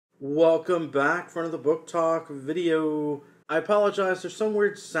Welcome back for another book talk video. I apologize, there's some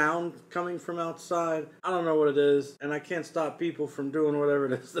weird sound coming from outside. I don't know what it is, and I can't stop people from doing whatever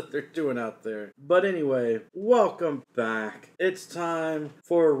it is that they're doing out there. But anyway, welcome back. It's time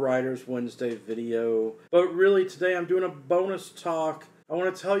for a Writers Wednesday video. But really today I'm doing a bonus talk. I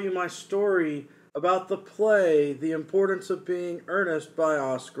want to tell you my story about the play, The Importance of Being Earnest by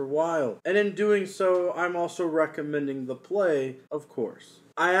Oscar Wilde. And in doing so, I'm also recommending the play, of course.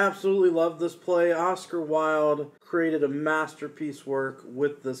 I absolutely love this play. Oscar Wilde created a masterpiece work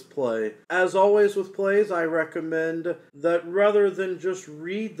with this play. As always with plays, I recommend that rather than just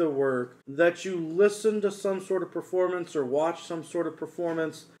read the work, that you listen to some sort of performance or watch some sort of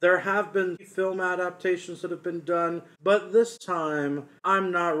performance. There have been film adaptations that have been done, but this time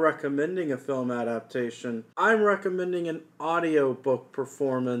I'm not recommending a film adaptation. I'm recommending an audiobook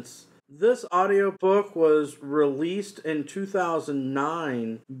performance. This audiobook was released in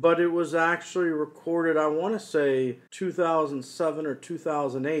 2009, but it was actually recorded, I want to say, 2007 or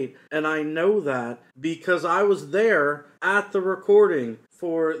 2008, and I know that because I was there at the recording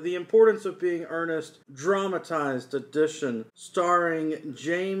for The Importance of Being Earnest dramatized edition starring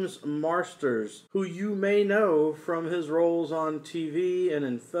James Marsters, who you may know from his roles on TV and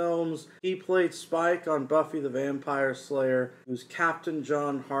in films. He played Spike on Buffy the Vampire Slayer. He was Captain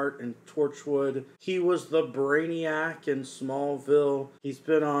John Hart in Torchwood. He was the Brainiac in Smallville. He's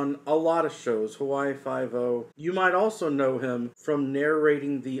been on a lot of shows, Hawaii Five-0. You might also know him from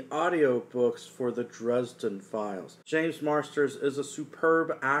narrating the audiobooks for the Dresden Files. James Marsters is a superb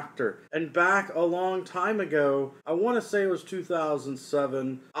actor. And back a long time ago, I want to say it was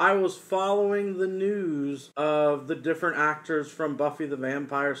 2007, I was following the news of the different actors from Buffy the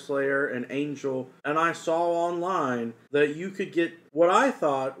Vampire Slayer and Angel, and I saw online that you could get what I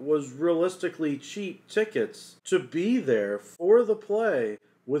thought was realistically cheap tickets to be there for the play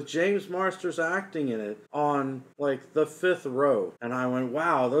with James Marsters acting in it on, like, the 5th row. And I went,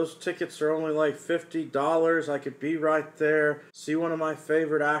 wow, those tickets are only like $50. I could be right there, see one of my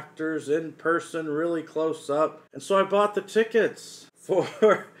favorite actors in person, really close up. And so I bought the tickets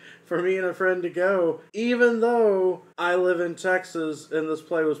for me and a friend to go, even though I live in Texas and this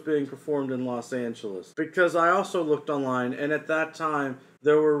play was being performed in Los Angeles. Because I also looked online, and at that time,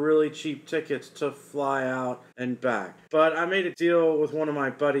 there were really cheap tickets to fly out and back. But I made a deal with one of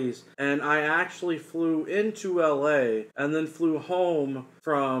my buddies, and I actually flew into LA and then flew home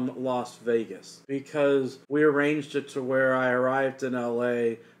from Las Vegas, because we arranged it to where I arrived in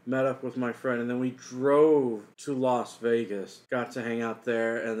LA, met up with my friend, and then we drove to Las Vegas, got to hang out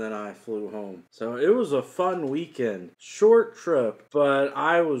there, and then I flew home. So it was a fun weekend. Short trip, but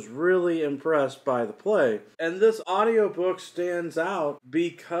I was really impressed by the play. And this audiobook stands out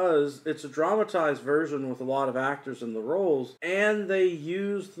because it's a dramatized version with a lot of actors in the roles, and they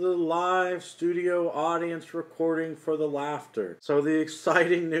used the live studio audience recording for the laughter. So the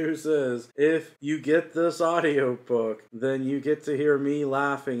exciting news is, if you get this audiobook, then you get to hear me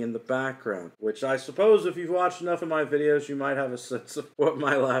laughing in the background, which I suppose if you've watched enough of my videos, you might have a sense of what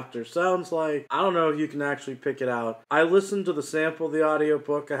my laughter sounds like. I don't know if you can actually pick it out. I listened to the sample of the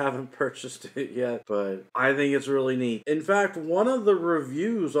audiobook. I haven't purchased it yet, but I think it's really neat. In fact, one of the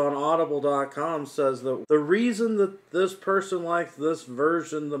reviews on audible.com says that the reason that this person liked this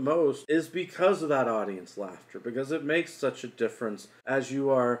version the most is because of that audience laughter, because it makes such a difference as you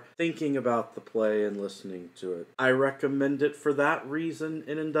are thinking about the play and listening to it. I recommend it for that reason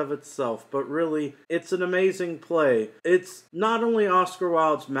in and of itself, but really, it's an amazing play. It's not only Oscar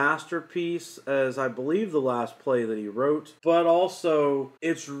Wilde's masterpiece, as I believe the last play that he wrote, but also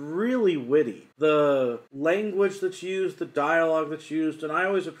it's really witty. The language that's used, the dialogue that's used, and I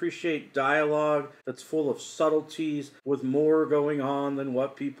always appreciate dialogue that's full of subtleties with more going on than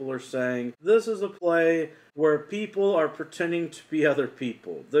what people are saying. This is a play where people are pretending to be other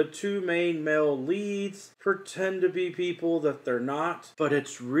people. The two main male leads pretend to be people that they're not, but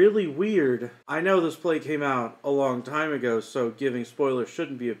it's really weird. I know this play came out a long time ago, so giving spoilers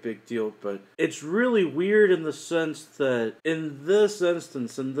shouldn't be a big deal, but it's really weird in the sense that in this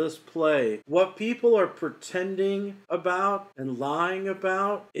instance, in this play, what people are pretending about and lying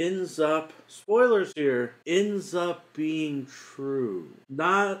about ends up, spoilers here, ends up being true.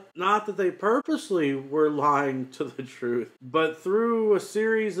 Not that they purposely were lying to the truth, but through a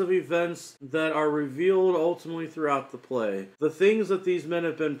series of events that are revealed ultimately throughout the play, the things that these men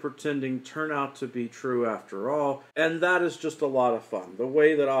have been pretending turn out to be true after all, and that is just a lot of fun. The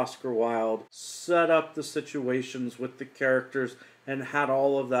way that Oscar Wilde set up the situations with the characters and had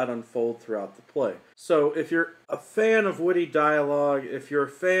all of that unfold throughout the play. So if you're a fan of witty dialogue, if you're a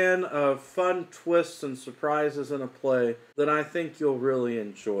fan of fun twists and surprises in a play, then I think you'll really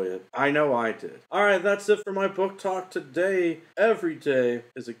enjoy it. I know I did. Alright, that's it for my book talk today. Every day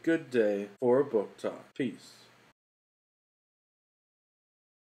is a good day for a book talk. Peace.